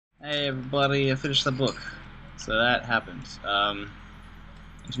Hey everybody, I finished the book. So that happened.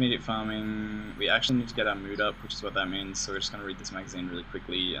 Intermediate farming, we actually need to get our mood up, which is what that means, so we're just going to read this magazine really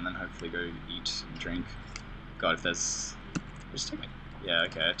quickly and then hopefully go eat and drink. God, if there's... Just take my... Yeah,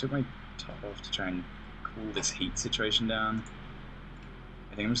 okay, I took my top off to try and cool this heat situation down.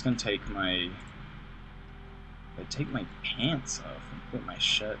 I think I'm just going to take my... If I take my pants off and put my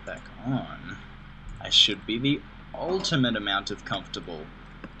shirt back on, I should be the ultimate amount of comfortable.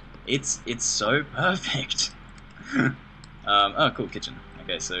 It's so perfect. Oh, cool, kitchen.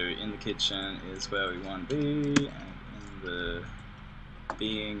 Okay, so in the kitchen is where we want to be, and in the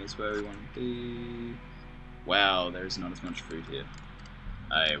being is where we want to be. Wow, there's not as much food here.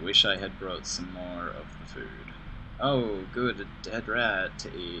 I wish I had brought some more of the food. Oh, good, a dead rat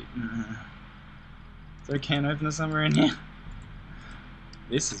to eat. Is there a can opener somewhere in here?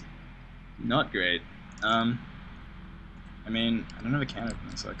 This is not great. I mean, I don't have a can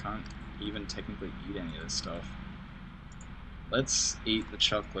opener, so I can't even technically eat any of this stuff. Let's eat the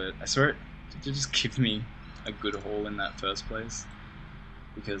chocolate. I swear, did you just give me a good haul in that first place?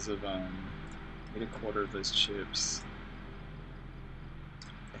 Because of, eat a quarter of those chips.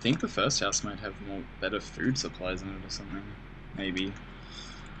 I think the first house might have better food supplies in it or something. Maybe.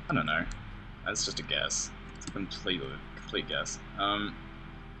 I don't know. That's just a guess. It's a complete guess.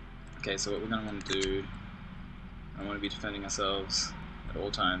 Okay, so what we're gonna want to do, I want to be defending ourselves at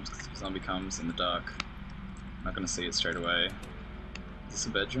all times, because if a zombie comes in the dark, I'm not gonna see it straight away. Is this a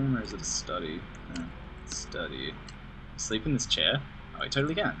bedroom or is it a study? No, study. Sleep in this chair? Oh, I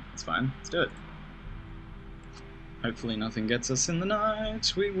totally can. It's fine. Let's do it. Hopefully nothing gets us in the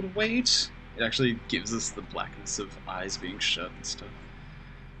night. We will wait. It actually gives us the blackness of eyes being shut and stuff.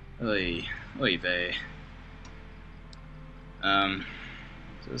 Oy. Oy vey.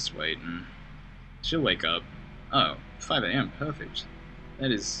 Just waiting. She'll wake up. Oh, 5 AM. Perfect.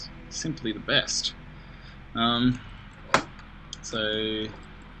 That is simply the best. So,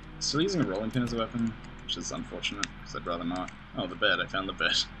 still using a rolling pin as a weapon, which is unfortunate, because I'd rather not. Oh, the bed, I found the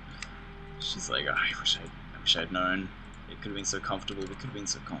bed. She's like, oh, I wish I'd known. It could have been so comfortable, it could have been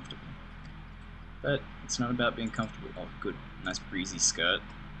so comfortable. But it's not about being comfortable. Oh, good, nice breezy skirt.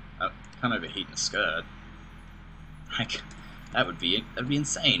 Can't overheat in a skirt. Like, that'd be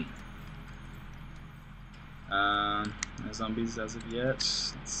insane. No zombies as of yet.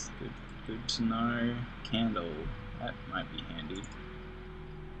 That's good to know. Candle. That might be handy.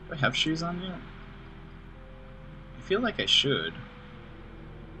 Do I have shoes on yet? I feel like I should.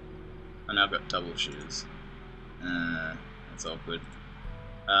 Oh, now I've got double shoes. That's awkward.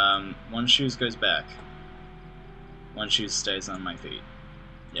 One shoe goes back. One shoe stays on my feet.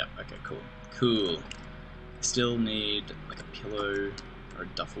 Yep, okay, cool. Cool. I still need like a pillow or a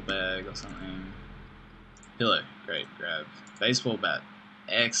duffel bag or something. Pillow, great, grab. Baseball bat,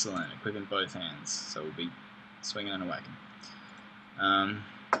 excellent. Equip in both hands, so we'll be swinging and a whacking.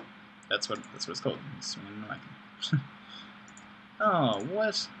 That's what it's called, swinging and a whacking. Oh,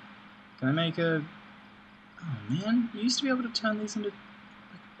 what? Can I make a... Oh man, you used to be able to turn these into like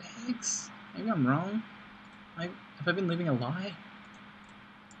bags? Maybe I'm wrong. Have I been living a lie?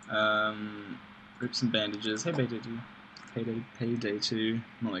 Rip some bandages. Hey, Pt.2.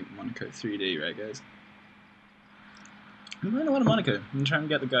 More like Monaco 3D, right guys? I'm playing a lot of Monaco. I'm trying to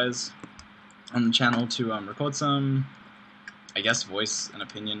get the guys on the channel to record some, I guess, voice an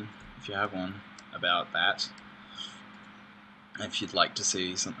opinion, if you have one, about that. If you'd like to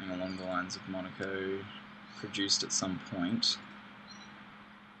see something along the lines of Monaco produced at some point.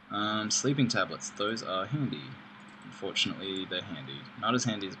 Sleeping tablets, those are handy. Unfortunately, they're handy. Not as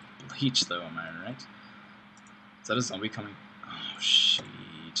handy as bleach, though, am I right? Is that a zombie coming? Oh,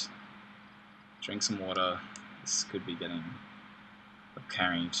 shit. Drink some water. This could be getting... I'm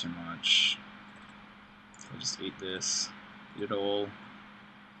carrying too much. So I'll just eat this. Eat it all.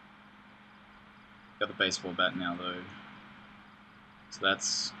 Got the baseball bat now, though. So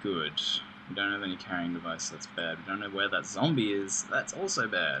that's good. We don't have any carrying device, that's bad. We don't know where that zombie is, that's also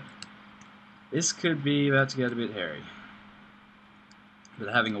bad. This could be about to get a bit hairy. But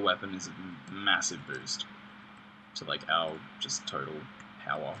having a weapon is a massive boost to like our just total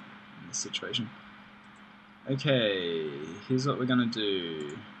power in this situation. Okay, here's what we're gonna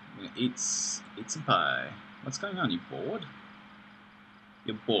do. We're gonna eat some pie. What's going on? You bored?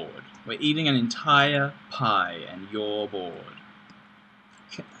 You're bored. We're eating an entire pie and you're bored.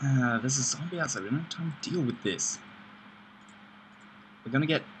 There's a zombie outside. We don't have time to deal with this. We're gonna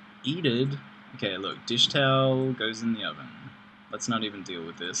get eated. Okay, look, dish towel goes in the oven. Let's not even deal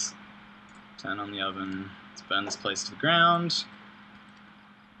with this. Turn on the oven. Let's burn this place to the ground.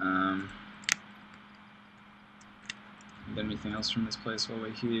 Get anything else from this place while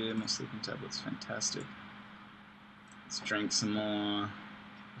we're here? More sleeping tablets, fantastic. Let's drink some more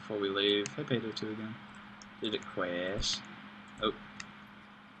before we leave. Hey, Pt.2 again. Did it crash? Oh.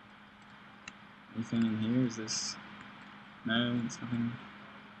 Anything in here? Is this... No, there's nothing.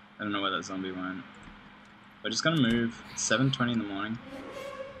 I don't know where that zombie went. We're just gonna move. It's 7:20 in the morning.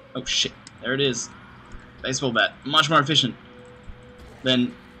 Oh shit, there it is. Baseball bat. Much more efficient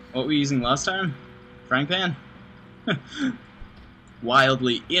than what we were using last time. Frying pan.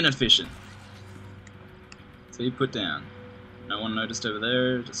 Wildly inefficient. So you put down. No one noticed over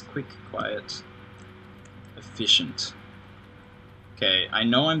there. Just quick, quiet, efficient. Okay, I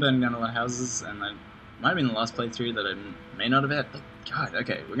know I'm burning down a lot of houses, and that might have been the last playthrough that I may not have had. But God,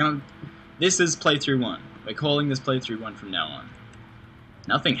 okay, we're gonna. This is playthrough 1. We're calling this playthrough 1 from now on.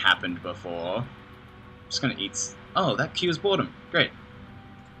 Nothing happened before. I'm just gonna eat. Oh, that cures boredom. Great.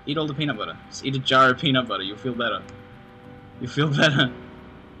 Eat all the peanut butter. Just eat a jar of peanut butter. You'll feel better. You feel better.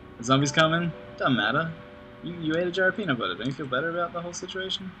 The zombies coming? Doesn't matter. You ate a jar of peanut butter. Don't you feel better about the whole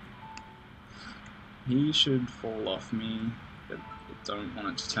situation? He should fall off me. But I don't want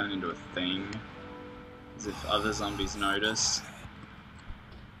it to turn into a thing. As if other zombies notice.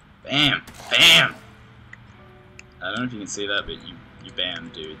 Bam! Bam! I don't know if you can see that, but you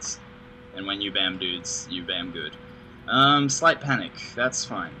bam dudes. And when you bam dudes, you bam good. Slight panic. That's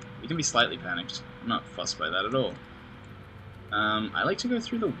fine. We can be slightly panicked. I'm not fussed by that at all. I like to go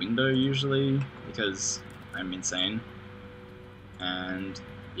through the window usually, because I'm insane. And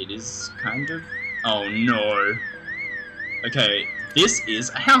it is kind of... Oh no! Okay, this is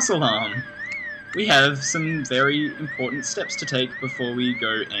a house alarm! We have some very important steps to take before we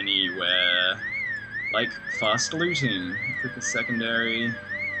go anywhere. Like fast looting. Equip a secondary.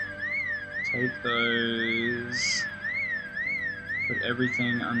 Take those. Put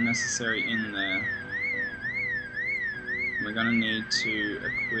everything unnecessary in there. We're gonna need to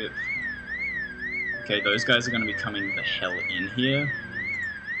equip... Okay, those guys are gonna be coming the hell in here.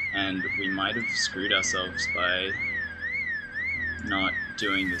 And we might have screwed ourselves by not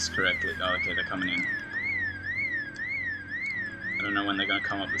doing this correctly. Oh, okay, they're coming in. I don't know when they're gonna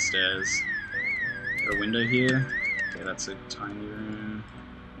come up the stairs. Got a window here. Okay, that's a tiny room.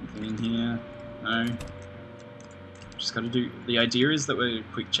 Anything in here? No. Just gotta do... The idea is that we're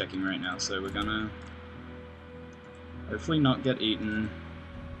quick checking right now, so we're gonna hopefully not get eaten.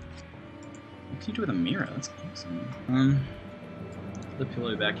 What can you do with a mirror? That's awesome. Put the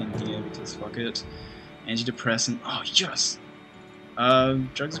pillow back in here because fuck it. Antidepressant. Oh, yes!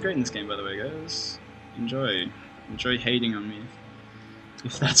 Drugs are great in this game, by the way, guys. Enjoy. Enjoy hating on me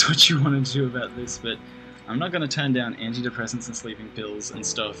if that's what you want to do about this, but I'm not going to turn down antidepressants and sleeping pills and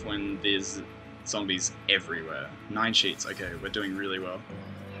stuff when there's zombies everywhere. 9 sheets, okay, we're doing really well.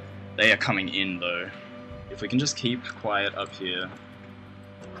 They are coming in, though. If we can just keep quiet up here.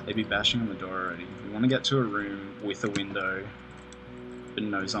 They'd be bashing on the door already. We want to get to a room with a window, but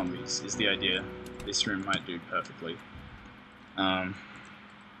no zombies, is the idea. This room might do perfectly.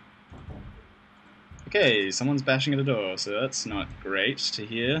 Okay, someone's bashing at a door, so that's not great to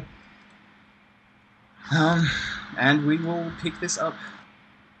hear. And we will pick this up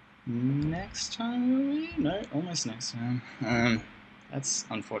next time, will we? No, almost next time. That's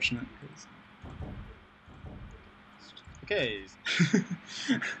unfortunate, because... Okay.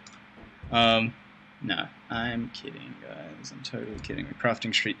 No, I'm kidding, guys. I'm totally kidding. We're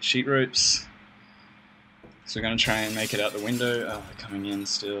crafting sheet ropes. So we're going to try and make it out the window. Oh, they're coming in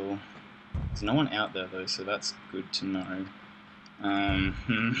still. There's no one out there, though, so that's good to know.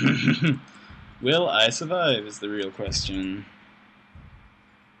 Will I survive is the real question.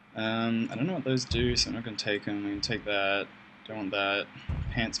 I don't know what those do, so I'm not going to take them. I'm going to take that. Don't want that.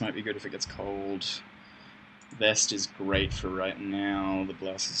 Pants might be good if it gets cold. Vest is great for right now. The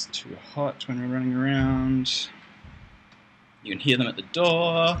blouse is too hot when we're running around. You can hear them at the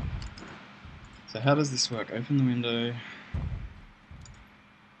door. So how does this work? Open the window.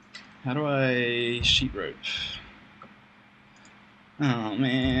 How do I sheet rope? Oh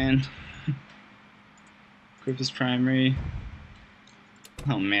man. Equip is primary.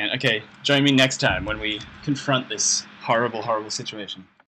 Oh man. Okay, join me next time when we confront this horrible, horrible situation.